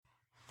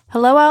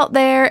Hello out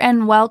there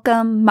and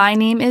welcome. My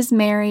name is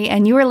Mary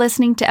and you are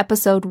listening to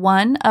episode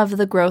 1 of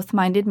The Growth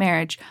Minded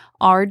Marriage,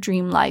 Our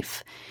Dream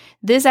Life.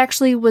 This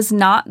actually was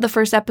not the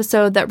first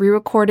episode that we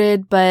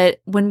recorded,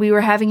 but when we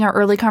were having our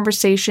early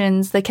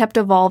conversations, they kept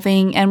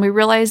evolving and we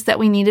realized that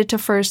we needed to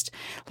first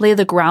lay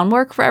the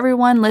groundwork for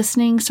everyone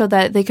listening so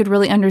that they could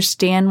really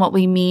understand what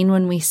we mean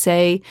when we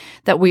say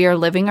that we are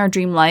living our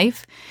dream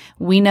life.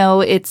 We know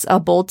it's a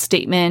bold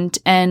statement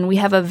and we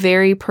have a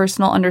very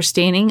personal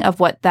understanding of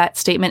what that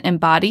statement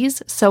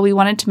embodies, so we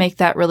wanted to make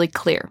that really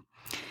clear.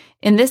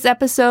 In this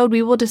episode,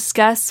 we will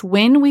discuss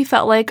when we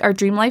felt like our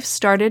dream life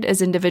started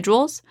as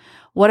individuals,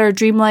 what our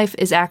dream life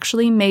is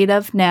actually made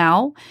of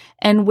now,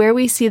 and where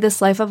we see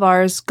this life of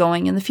ours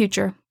going in the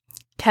future.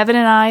 Kevin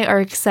and I are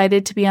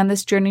excited to be on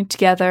this journey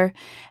together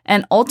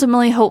and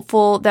ultimately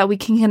hopeful that we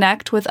can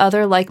connect with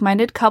other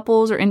like-minded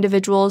couples or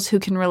individuals who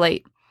can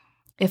relate.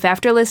 If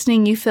after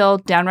listening you feel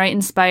downright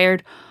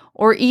inspired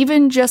or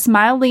even just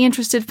mildly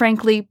interested,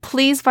 frankly,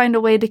 please find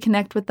a way to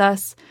connect with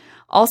us.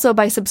 Also,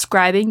 by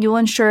subscribing, you'll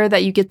ensure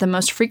that you get the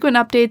most frequent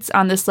updates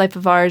on this life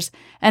of ours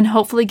and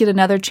hopefully get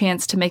another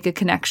chance to make a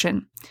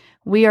connection.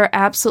 We are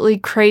absolutely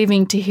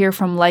craving to hear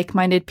from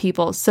like-minded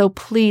people, so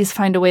please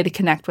find a way to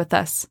connect with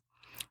us.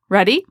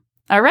 Ready?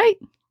 All right,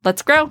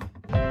 let's grow.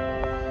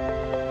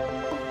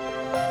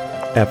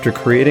 After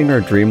creating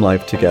our dream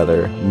life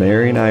together,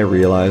 Mary and I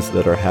realized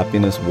that our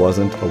happiness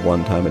wasn't a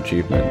one-time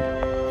achievement.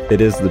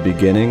 It is the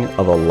beginning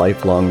of a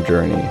lifelong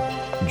journey.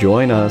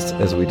 Join us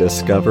as we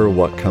discover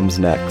what comes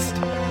next.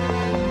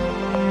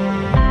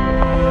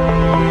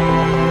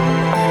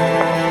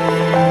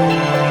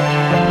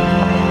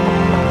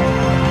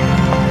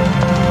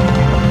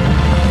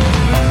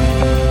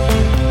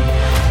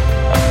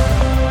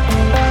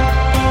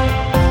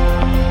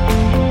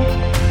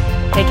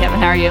 Hey Kevin,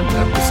 how are you?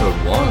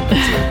 Episode 1,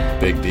 it's a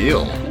big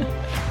deal.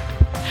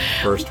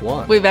 First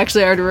one. We've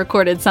actually already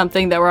recorded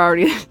something that we're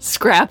already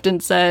scrapped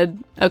and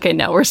said, okay,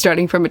 no, we're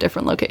starting from a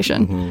different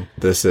location. Mm-hmm.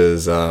 This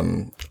is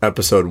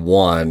episode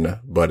 1,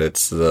 but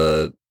it's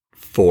the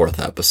 4th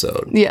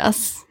episode.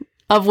 Yes,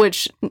 of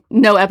which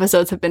no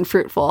episodes have been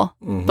fruitful,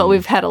 but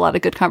we've had a lot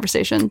of good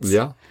conversations.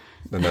 Yeah,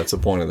 and that's the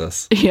point of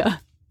this. Yeah.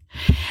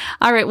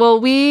 All right, well,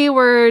 we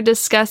were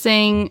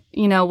discussing,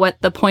 what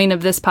the point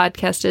of this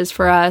podcast is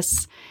for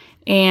us.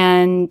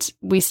 And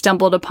we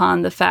stumbled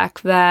upon the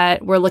fact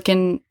that we're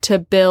looking to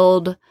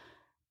build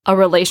a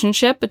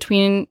relationship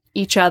between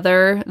each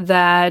other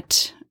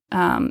that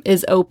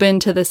is open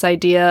to this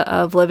idea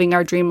of living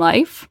our dream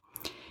life.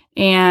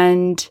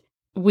 And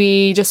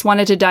we just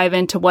wanted to dive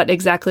into what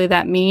exactly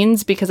that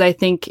means, because I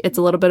think it's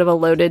a little bit of a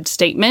loaded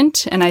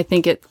statement. And I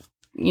think it,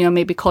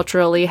 maybe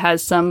culturally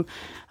has some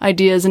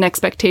ideas and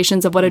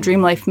expectations of what a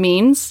dream life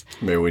means.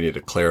 Maybe we need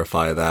to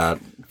clarify that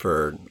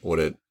for what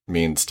it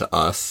means to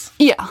us.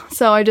 Yeah.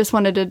 So I just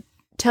wanted to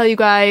tell you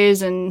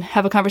guys and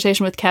have a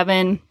conversation with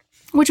Kevin,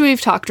 which we've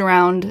talked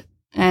around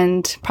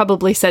and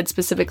probably said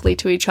specifically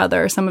to each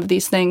other some of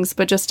these things,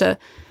 but just to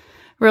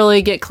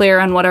really get clear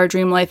on what our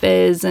dream life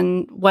is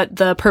and what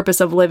the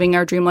purpose of living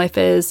our dream life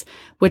is,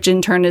 which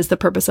in turn is the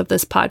purpose of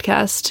this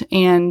podcast.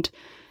 And,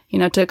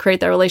 to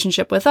create that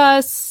relationship with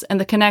us and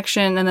the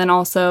connection, and then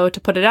also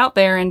to put it out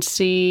there and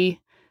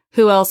see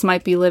who else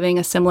might be living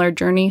a similar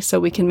journey so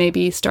we can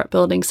maybe start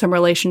building some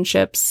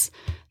relationships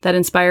that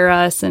inspire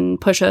us and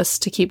push us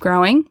to keep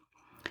growing.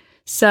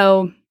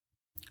 So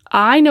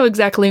I know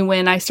exactly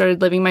when I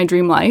started living my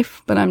dream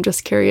life, but I'm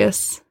just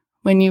curious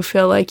when you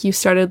feel like you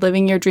started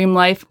living your dream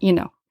life,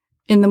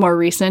 in the more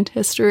recent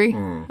history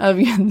of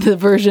the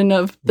version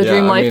of the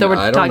dream life that we're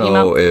talking about. I don't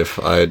know if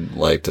I'd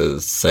like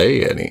to say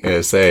it,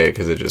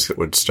 because it just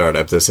would start,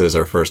 if this is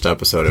our first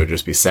episode, it would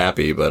just be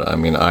sappy. But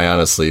I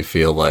honestly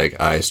feel like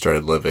I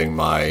started living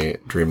my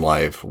dream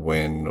life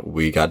when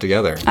we got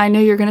together. I knew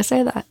you were going to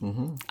say that.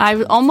 Mm-hmm.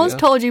 I almost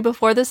told you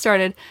before this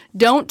started,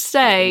 don't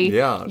say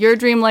your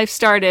dream life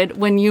started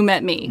when you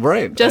met me.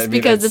 Right. Just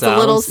because it's a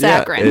little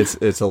saccharine.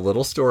 It's a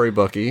little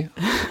storybooky.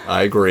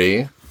 I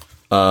agree.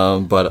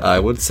 But I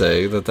would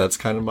say that that's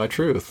kind of my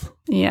truth.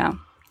 Yeah.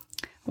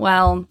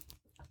 Well,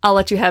 I'll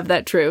let you have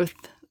that truth,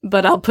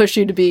 but I'll push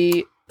you to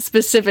be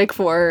specific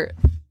for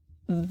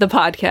the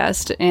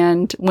podcast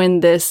and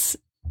when this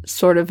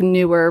sort of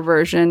newer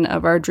version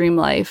of our dream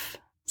life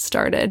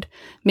started.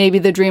 Maybe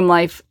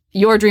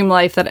your dream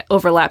life that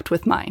overlapped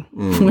with mine.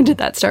 When did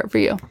that start for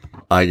you?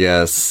 I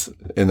guess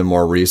in the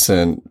more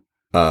recent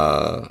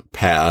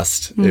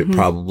past, it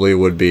probably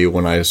would be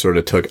when I sort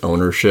of took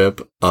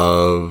ownership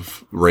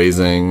of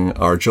raising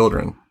our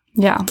children.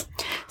 Yeah.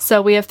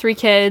 So we have 3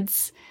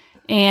 kids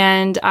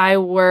and I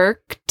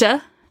worked,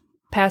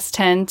 past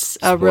tense,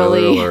 a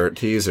really alert,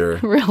 teaser.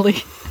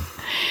 Really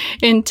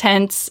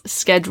intense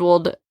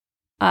scheduled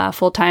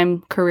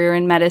full-time career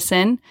in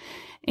medicine.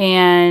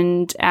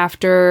 And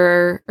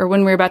when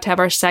we were about to have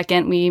our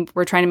second, we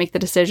were trying to make the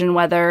decision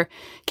whether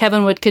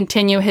Kevin would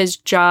continue his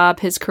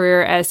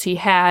career as he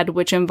had,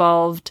 which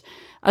involved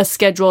a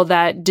schedule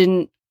that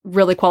didn't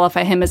really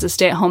qualify him as a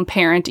stay-at-home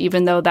parent,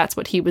 even though that's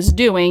what he was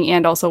doing,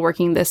 and also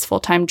working this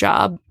full-time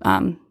job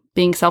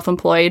being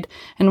self-employed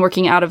and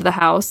working out of the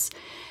house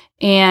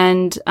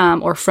and,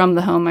 or from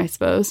the home, I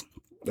suppose.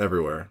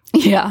 Everywhere.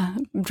 Yeah.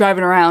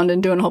 Driving around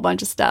and doing a whole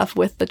bunch of stuff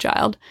with the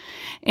child.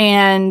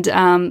 And,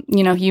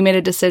 you made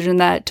a decision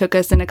that took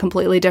us in a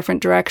completely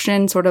different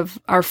direction, sort of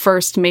our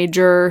first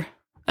major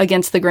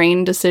against the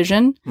grain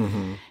decision.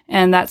 Mm-hmm.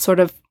 And that sort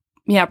of,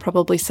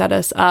 probably set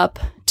us up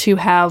to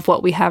have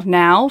what we have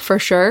now for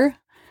sure.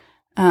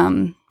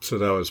 So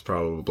that was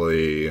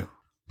probably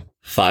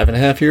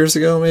 5.5 years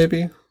ago,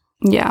 maybe?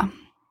 Yeah,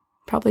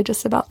 probably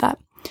just about that.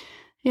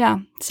 Yeah.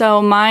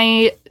 So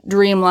my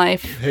dream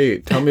life. Hey,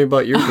 tell me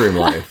about your dream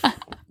life.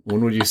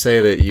 When would you say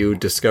that you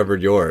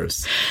discovered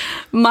yours?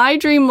 My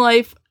dream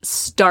life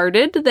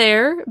started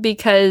there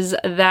because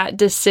that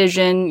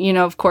decision,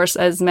 of course,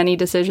 as many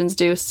decisions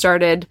do,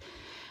 started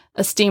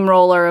a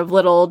steamroller of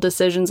little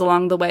decisions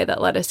along the way that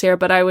led us here.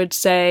 But I would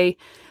say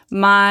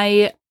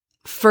my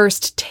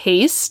first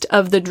taste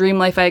of the dream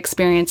life I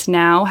experience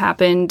now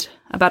happened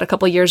about a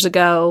couple years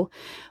ago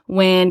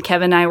when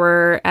Kevin and I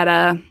were at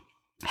a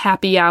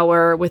happy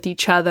hour with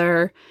each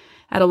other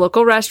at a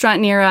local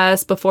restaurant near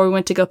us before we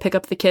went to go pick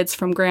up the kids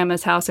from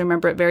Grandma's house. I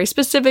remember it very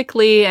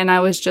specifically. And I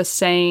was just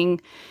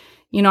saying,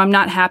 I'm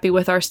not happy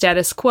with our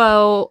status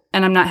quo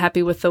and I'm not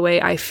happy with the way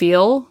I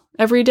feel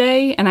every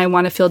day. And I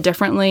want to feel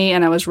differently.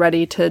 And I was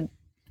ready to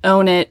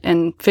own it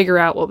and figure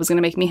out what was going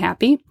to make me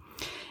happy.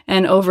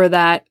 And over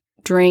that,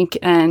 drink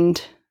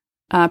and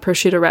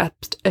prosciutto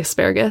wrapped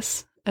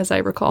asparagus, as I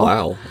recall.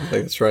 Wow, I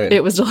think that's right.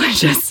 It was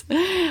delicious.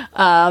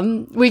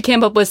 We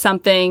came up with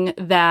something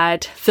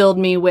that filled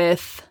me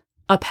with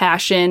a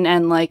passion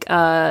and like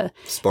a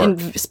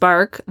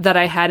spark that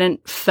I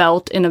hadn't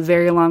felt in a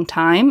very long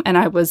time. And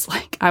I was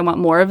like, I want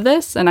more of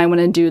this and I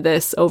want to do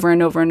this over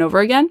and over and over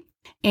again.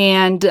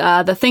 And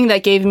the thing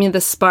that gave me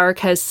the spark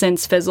has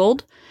since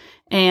fizzled.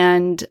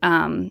 And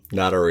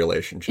not a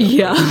relationship.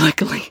 Yeah,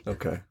 luckily.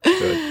 Okay,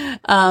 good.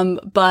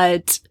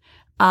 But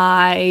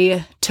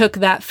I took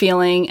that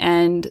feeling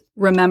and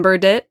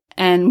remembered it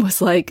and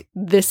was like,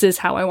 this is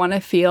how I want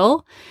to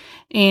feel.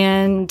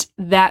 And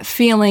that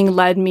feeling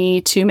led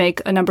me to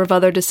make a number of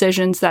other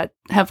decisions that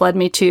have led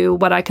me to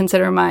what I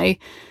consider my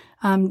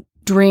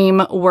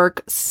dream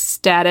work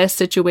status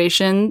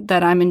situation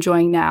that I'm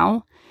enjoying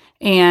now.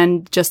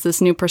 And just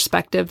this new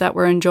perspective that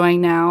we're enjoying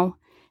now.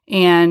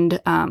 And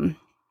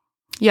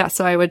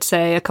so I would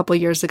say a couple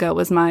years ago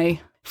was my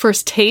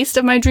first taste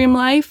of my dream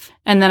life.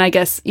 And then I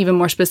guess even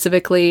more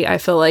specifically, I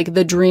feel like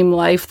the dream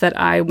life that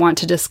I want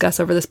to discuss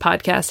over this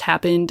podcast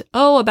happened,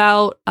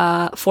 about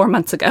 4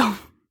 months ago.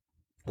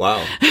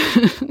 Wow.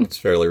 It's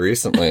fairly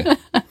recently.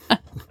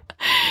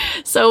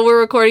 So we're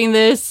recording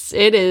this.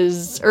 It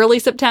is early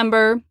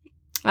September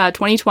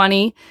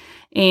 2020.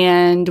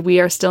 And we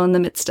are still in the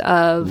midst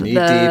of knee deep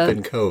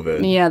in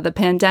COVID. Yeah, the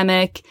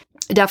pandemic.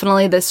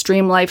 Definitely this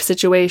dream life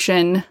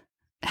situation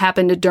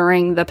happened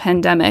during the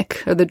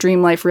pandemic, or the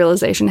dream life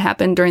realization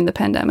happened during the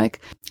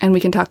pandemic. And we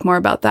can talk more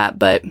about that,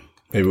 but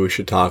maybe we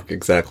should talk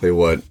exactly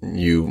what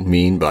you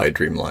mean by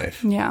dream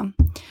life. Yeah.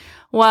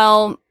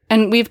 Well,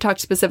 and we've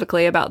talked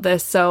specifically about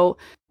this. So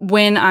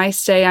when I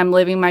say I'm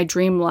living my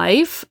dream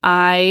life,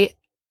 I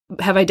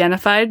have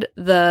identified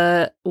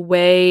the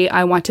way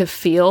I want to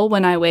feel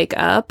when I wake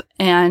up.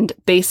 And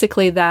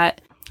basically that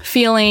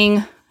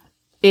feeling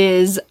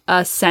is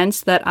a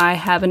sense that I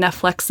have enough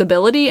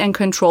flexibility and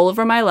control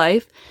over my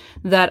life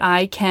that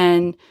I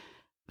can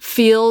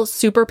feel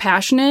super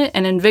passionate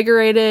and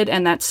invigorated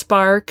and that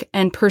spark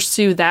and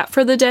pursue that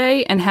for the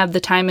day and have the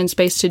time and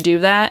space to do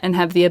that and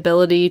have the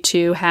ability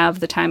to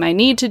have the time I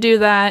need to do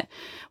that,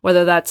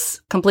 whether that's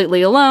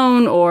completely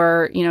alone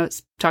or,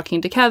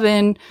 talking to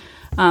Kevin,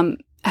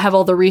 have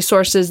all the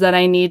resources that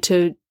I need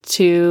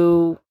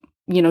to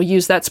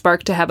use that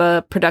spark to have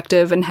a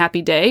productive and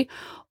happy day.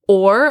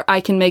 Or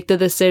I can make the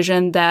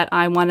decision that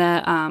I want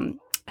to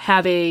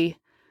have a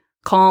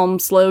calm,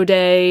 slow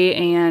day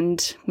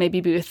and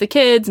maybe be with the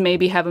kids,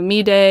 maybe have a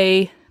me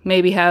day,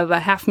 maybe have a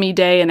half me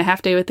day and a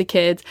half day with the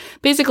kids.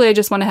 Basically, I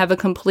just want to have a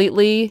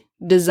completely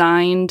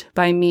designed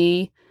by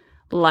me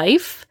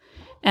life.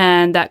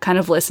 And that kind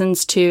of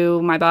listens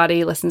to my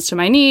body, listens to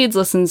my needs,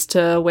 listens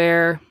to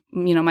where,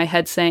 my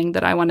head's saying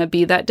that I want to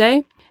be that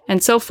day.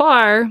 And so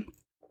far,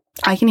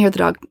 I can hear the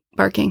dog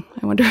barking.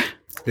 I wonder.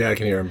 Yeah, I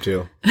can hear him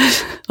too.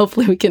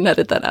 Hopefully we can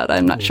edit that out.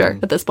 I'm not sure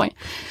at this point.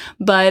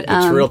 But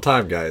it's real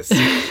time, guys.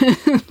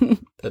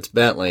 That's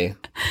Bentley.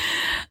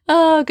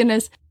 Oh,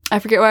 goodness. I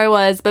forget where I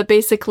was, but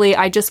basically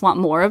I just want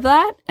more of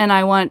that. And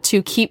I want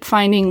to keep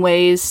finding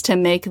ways to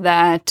make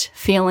that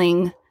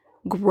feeling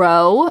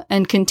grow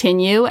and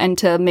continue and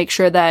to make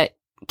sure that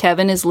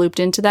Kevin is looped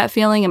into that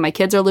feeling and my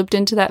kids are looped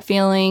into that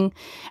feeling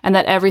and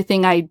that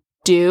everything I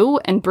do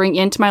and bring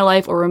into my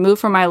life or remove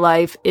from my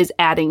life is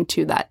adding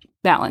to that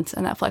balance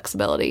and that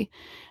flexibility.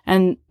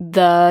 And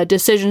the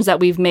decisions that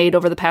we've made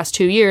over the past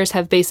 2 years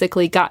have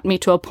basically gotten me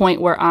to a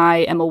point where I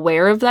am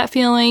aware of that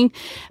feeling.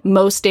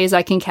 Most days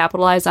I can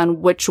capitalize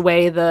on which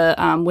way the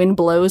wind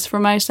blows for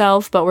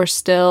myself, but we're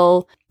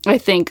still, I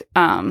think,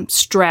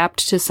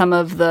 strapped to some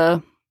of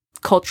the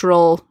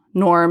cultural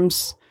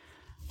norms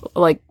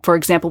Like, for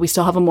example, we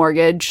still have a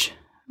mortgage.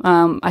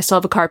 I still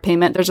have a car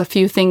payment. There's a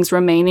few things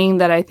remaining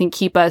that I think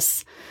keep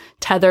us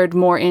tethered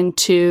more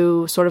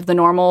into sort of the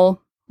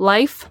normal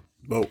life.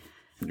 Well,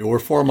 we're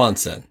 4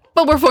 months in.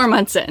 But we're 4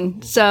 months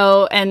in.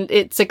 So, and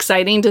it's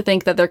exciting to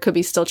think that there could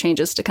be still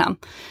changes to come,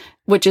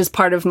 which is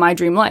part of my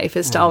dream life,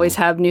 is to always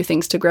have new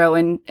things to grow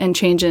and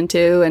change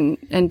into,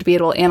 and to be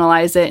able to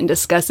analyze it and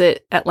discuss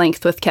it at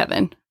length with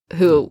Kevin,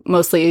 who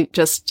mostly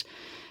just,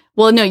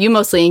 well, no, you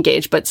mostly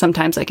engage, but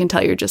sometimes I can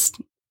tell you're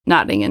just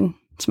nodding and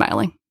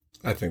smiling.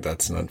 I think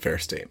that's an unfair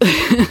statement.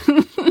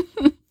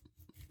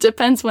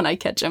 Depends when I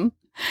catch him.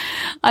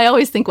 I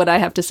always think what I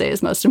have to say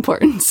is most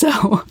important,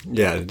 so.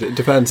 Yeah, it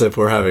depends if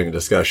we're having a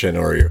discussion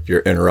or if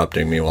you're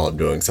interrupting me while I'm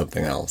doing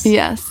something else.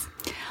 Yes.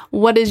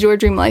 What does your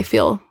dream life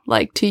feel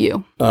like to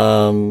you?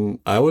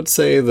 I would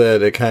say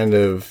that it kind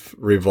of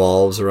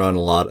revolves around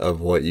a lot of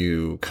what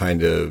you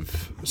kind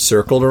of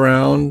circled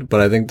around,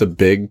 but I think the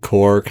big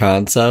core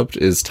concept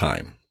is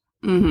time.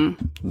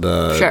 Mm-hmm.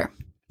 The Sure.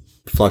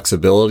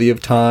 flexibility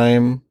of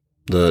time,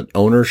 the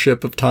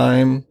ownership of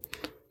time,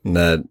 and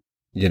that,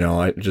 you know,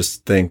 I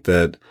just think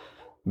that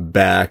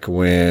back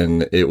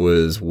when it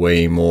was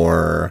way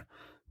more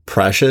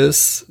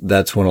precious,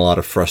 that's when a lot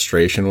of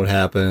frustration would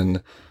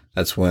happen.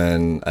 That's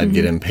when I'd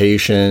get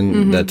impatient.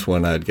 Mm-hmm. That's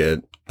when I'd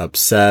get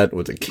upset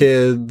with the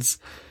kids.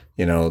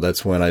 You know,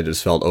 that's when I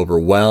just felt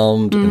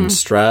overwhelmed and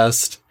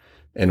stressed.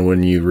 And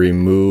when you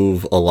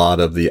remove a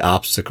lot of the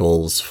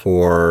obstacles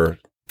for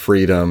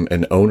freedom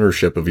and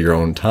ownership of your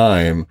own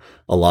time,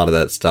 a lot of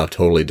that stuff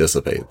totally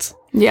dissipates.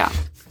 Yeah.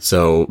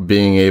 So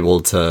being able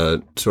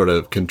to sort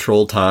of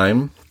control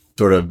time,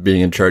 sort of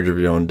being in charge of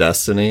your own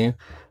destiny,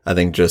 I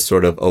think just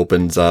sort of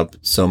opens up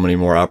so many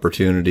more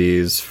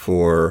opportunities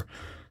for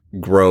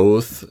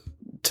growth,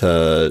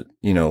 to,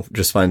 you know,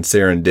 just find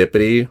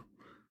serendipity,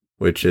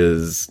 which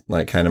is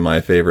like kind of my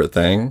favorite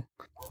thing.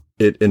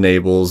 It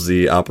enables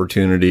the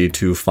opportunity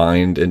to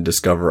find and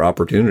discover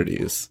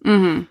opportunities.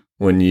 Mm-hmm.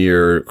 When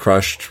you're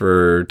crushed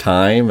for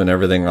time and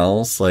everything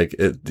else, like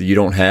you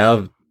don't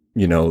have,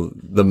 you know,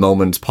 the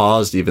moment's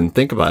pause to even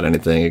think about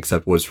anything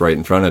except what's right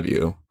in front of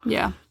you.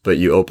 Yeah. But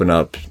you open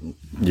up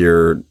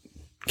your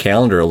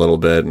calendar a little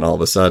bit and all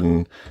of a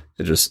sudden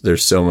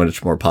there's so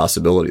much more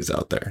possibilities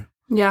out there.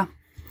 Yeah,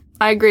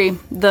 I agree.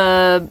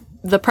 The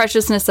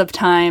preciousness of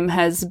time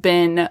has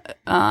been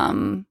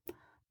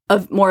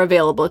more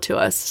available to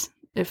us,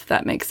 if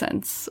that makes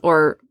sense.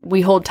 Or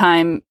we hold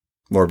time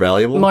more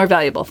valuable? More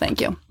valuable,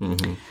 thank you.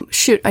 Mm-hmm.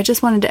 Shoot, I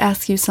just wanted to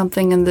ask you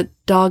something, and the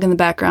dog in the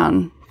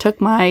background took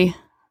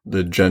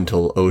the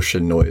gentle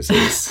ocean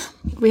noises.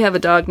 We have a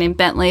dog named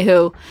Bentley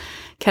who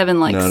Kevin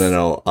likes.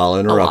 No. I'll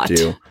interrupt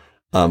you.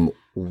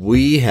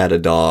 We had a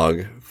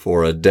dog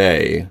for a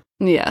day.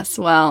 Yes,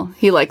 well,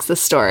 he likes the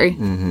story.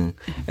 Mm-hmm.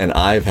 And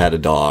I've had a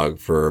dog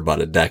for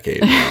about a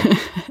decade now.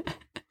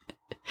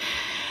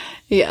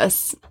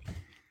 Yes.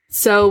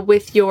 So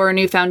with your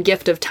newfound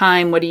gift of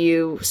time, what do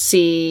you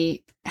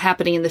see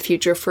happening in the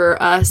future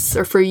for us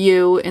or for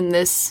you in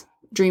this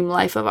dream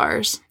life of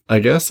ours? I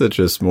guess it's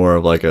just more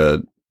of like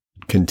a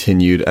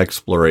continued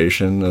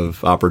exploration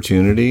of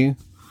opportunity.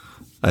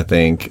 I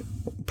think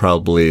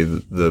probably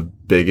the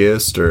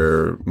biggest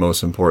or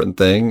most important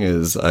thing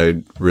is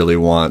I really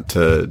want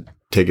to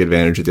take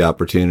advantage of the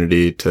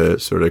opportunity to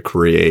sort of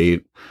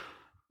create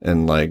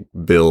and like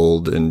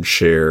build and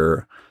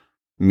share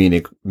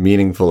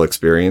meaningful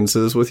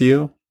experiences with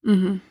you.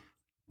 Mm-hmm.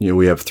 You know,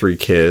 we have 3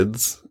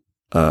 kids.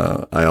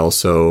 I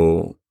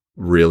also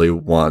really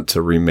want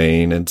to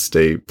remain and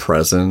stay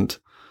present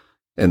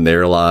in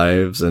their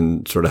lives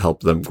and sort of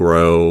help them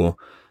grow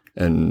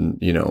and,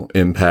 you know,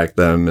 impact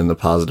them in the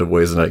positive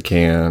ways that I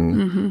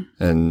can,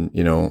 and,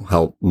 you know,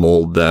 help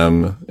mold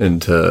them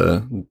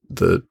into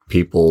the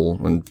people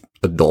and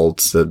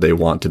adults that they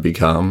want to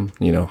become,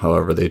 you know,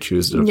 however they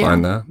choose to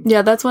define that.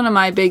 Yeah, that's one of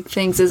my big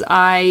things is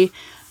I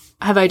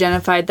have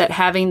identified that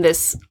having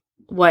this,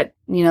 what,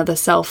 you know, the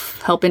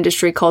self-help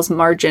industry calls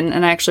margin,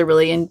 and I actually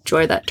really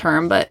enjoy that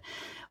term, but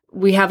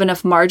we have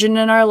enough margin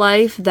in our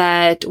life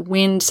that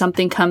when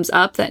something comes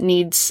up that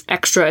needs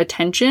extra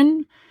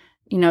attention,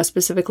 you know,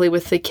 specifically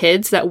with the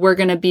kids, that we're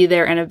going to be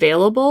there and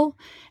available.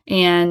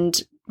 And,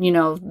 you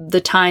know,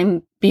 the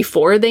time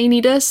before they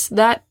need us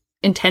that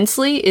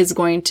intensely is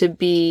going to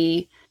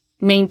be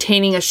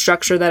maintaining a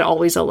structure that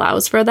always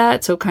allows for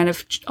that. So kind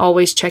of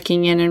always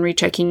checking in and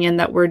rechecking in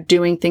that we're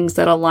doing things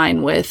that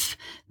align with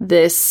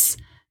this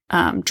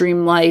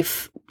dream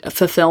life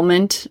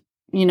fulfillment,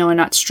 you know, and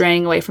not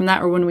straying away from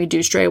that. Or when we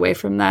do stray away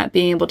from that,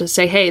 being able to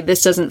say, hey,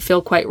 this doesn't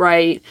feel quite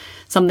right.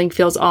 Something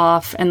feels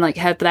off. And like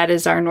have that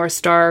is our North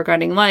Star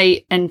guiding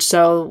light. And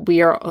so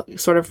we are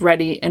sort of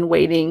ready and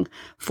waiting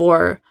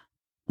for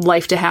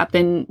life to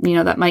happen, you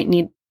know, that might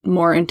need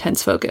more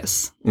intense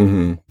focus.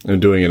 Mm-hmm.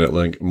 And doing it at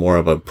like more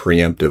of a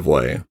preemptive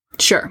way.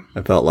 Sure.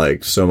 I felt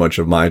like so much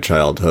of my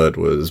childhood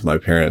was my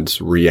parents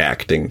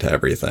reacting to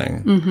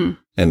everything. Mm-hmm.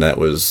 And that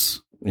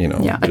was, you know.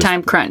 Yeah, a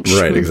time crunch.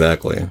 Right,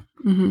 exactly.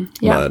 Mm-hmm.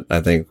 Yeah. But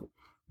I think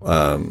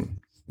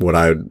what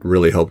I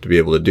really hope to be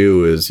able to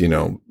do is, you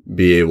know,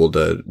 be able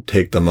to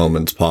take the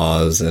moment's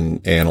pause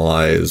and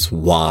analyze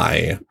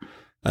why,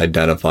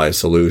 identify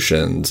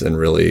solutions, and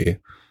really,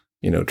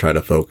 try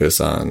to focus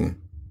on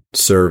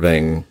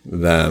serving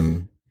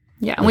them.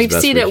 Yeah, and we've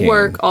seen it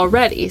work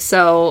already.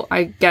 So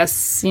I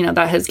guess,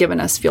 that has given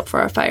us fuel for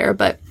our fire.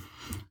 But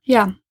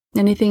yeah,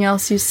 anything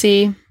else you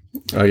see?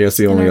 I guess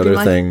the only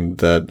other thing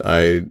that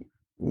I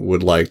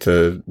would like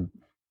to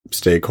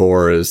stay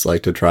core is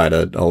like to try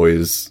to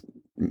always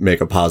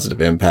make a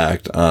positive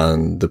impact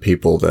on the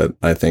people that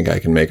I think I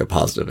can make a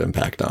positive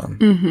impact on.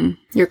 Mm-hmm.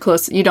 You're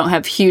close. You don't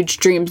have huge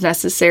dreams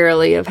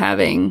necessarily of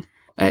having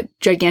a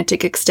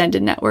gigantic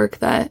extended network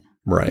that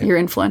you're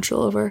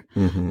influential over,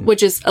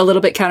 which is a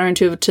little bit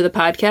counterintuitive to the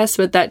podcast,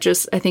 but that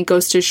just, I think,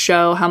 goes to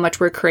show how much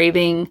we're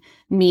craving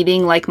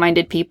meeting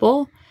like-minded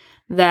people,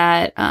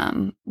 that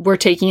we're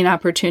taking an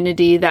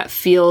opportunity that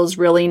feels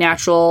really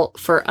natural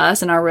for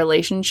us and our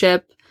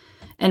relationship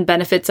and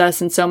benefits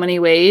us in so many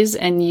ways,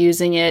 and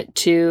using it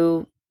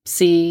to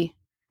see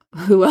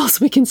who else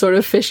we can sort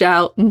of fish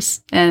out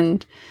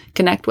and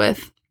connect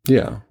with.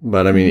 Yeah.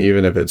 But I mean,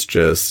 even if it's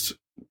just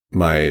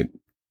my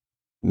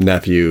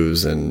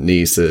nephews and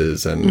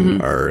nieces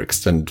and our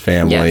extended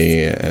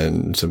family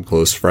and some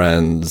close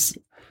friends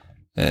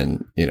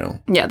and,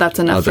 Yeah, that's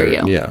enough for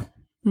you. Yeah.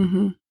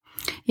 Mm-hmm.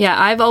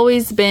 Yeah, I've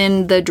always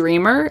been the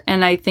dreamer,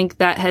 and I think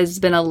that has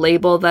been a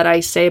label that I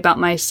say about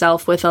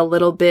myself with a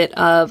little bit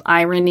of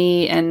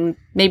irony and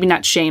maybe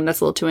not shame. That's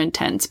a little too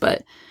intense,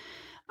 but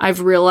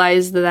I've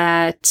realized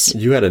that...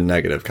 You had a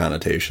negative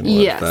connotation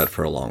with that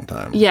for a long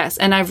time. Yes,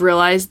 and I've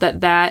realized that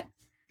that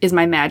is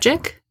my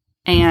magic,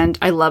 and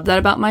I love that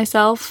about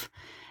myself.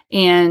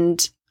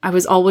 And I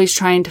was always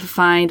trying to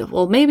find,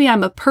 well, maybe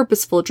I'm a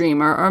purposeful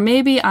dreamer, or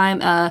maybe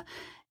I'm a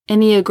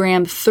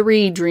Enneagram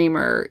 3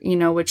 dreamer,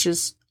 which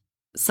is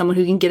someone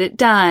who can get it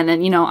done.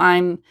 And,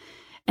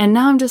 and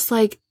now I'm just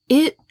like,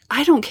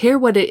 I don't care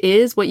what it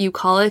is, what you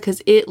call it,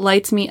 because it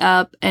lights me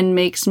up and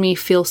makes me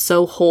feel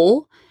so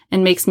whole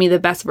and makes me the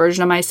best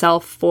version of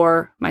myself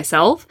for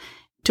myself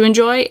to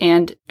enjoy,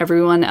 and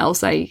everyone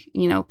else I,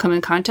 come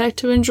in contact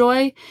to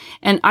enjoy.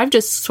 And I've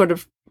just sort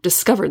of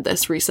discovered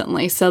this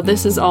recently. So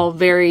this is all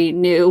very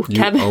new. You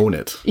Kevin, own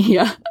it.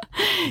 Yeah.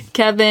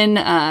 Kevin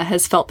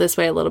has felt this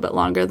way a little bit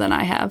longer than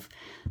I have,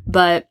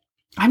 but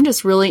I'm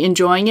just really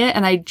enjoying it.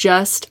 And I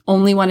just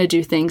only want to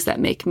do things that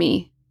make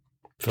me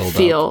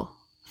feel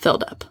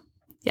filled up.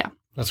 Yeah.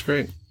 That's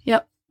great.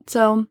 Yep.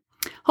 So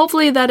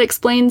hopefully that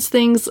explains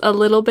things a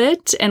little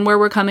bit and where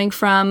we're coming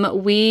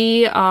from.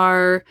 We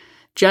are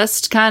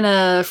just kind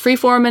of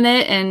free-forming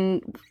it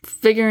and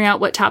figuring out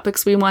what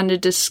topics we want to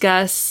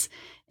discuss.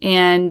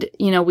 And,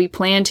 we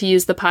plan to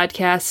use the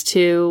podcast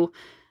to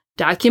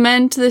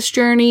document this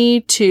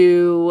journey,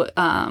 to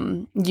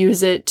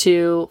use it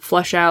to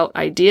flesh out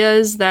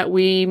ideas that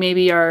we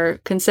maybe are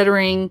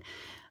considering,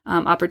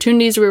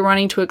 opportunities we're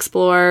wanting to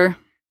explore.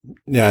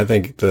 Yeah, I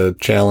think the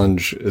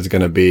challenge is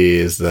going to be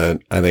is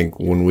that I think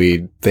when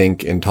we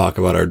think and talk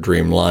about our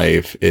dream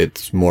life,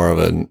 it's more of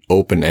an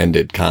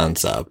open-ended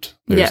concept.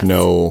 There's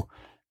no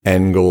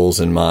end goals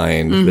in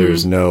mind.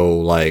 There's no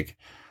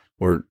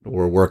we're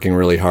working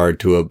really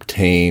hard to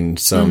obtain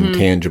some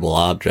tangible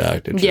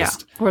object.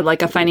 It's or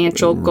like a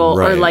financial goal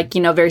or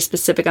very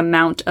specific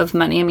amount of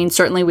money. I mean,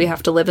 certainly we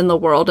have to live in the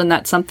world, and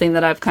that's something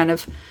that I've kind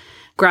of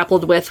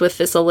grappled with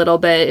this a little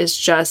bit, is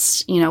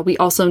just, we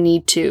also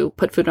need to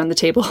put food on the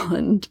table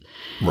and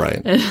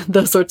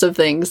those sorts of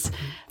things.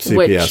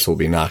 CPS will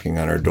be knocking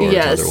on our doors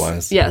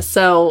otherwise. Yes.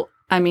 So,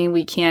 I mean,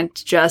 we can't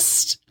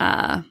just,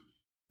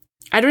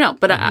 I don't know,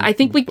 but I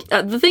think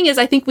the thing is,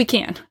 I think we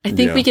can. I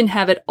think we can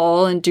have it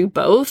all and do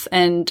both.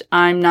 And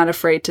I'm not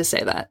afraid to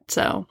say that.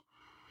 So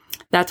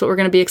that's what we're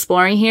going to be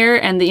exploring here.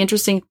 And the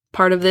interesting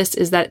part of this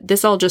is that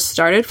this all just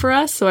started for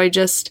us. So I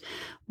just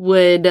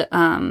would,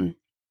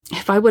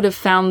 if I would have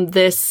found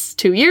this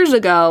 2 years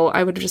ago,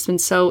 I would have just been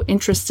so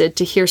interested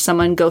to hear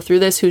someone go through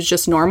this who's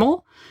just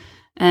normal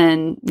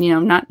and,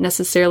 not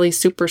necessarily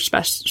super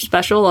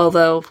special,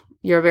 although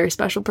you're a very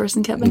special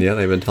person, Kevin. Yeah,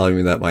 they've been telling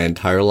me that my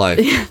entire life.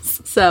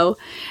 Yes. So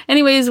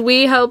anyways,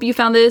 we hope you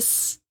found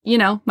this,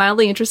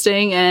 mildly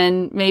interesting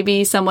and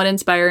maybe somewhat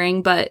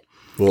inspiring, but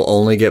we'll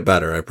only get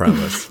better, I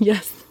promise.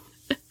 Yes.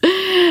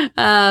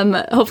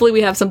 Hopefully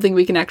we have something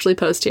we can actually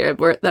post here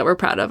that we're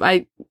proud of.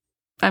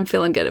 I'm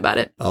feeling good about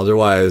it.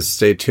 Otherwise,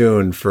 stay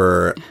tuned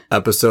for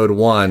episode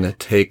 1,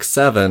 take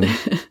 7.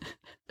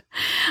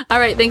 All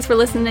right. Thanks for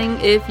listening.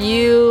 If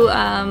you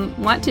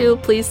want to,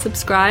 please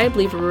subscribe,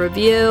 leave a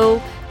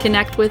review,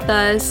 connect with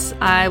us.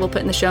 I will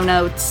put in the show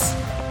notes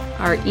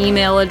our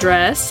email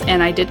address,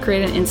 and I did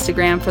create an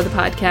Instagram for the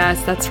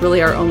podcast. That's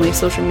really our only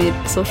social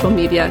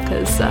media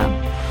because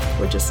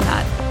we're just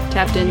not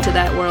tapped into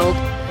that world.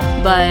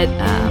 But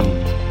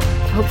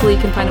hopefully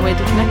you can find a way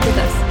to connect with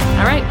us.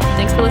 All right.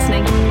 Thanks for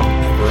listening.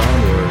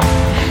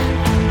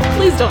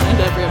 Please don't end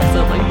every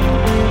episode like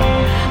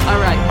that. All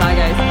right. Bye,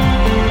 guys.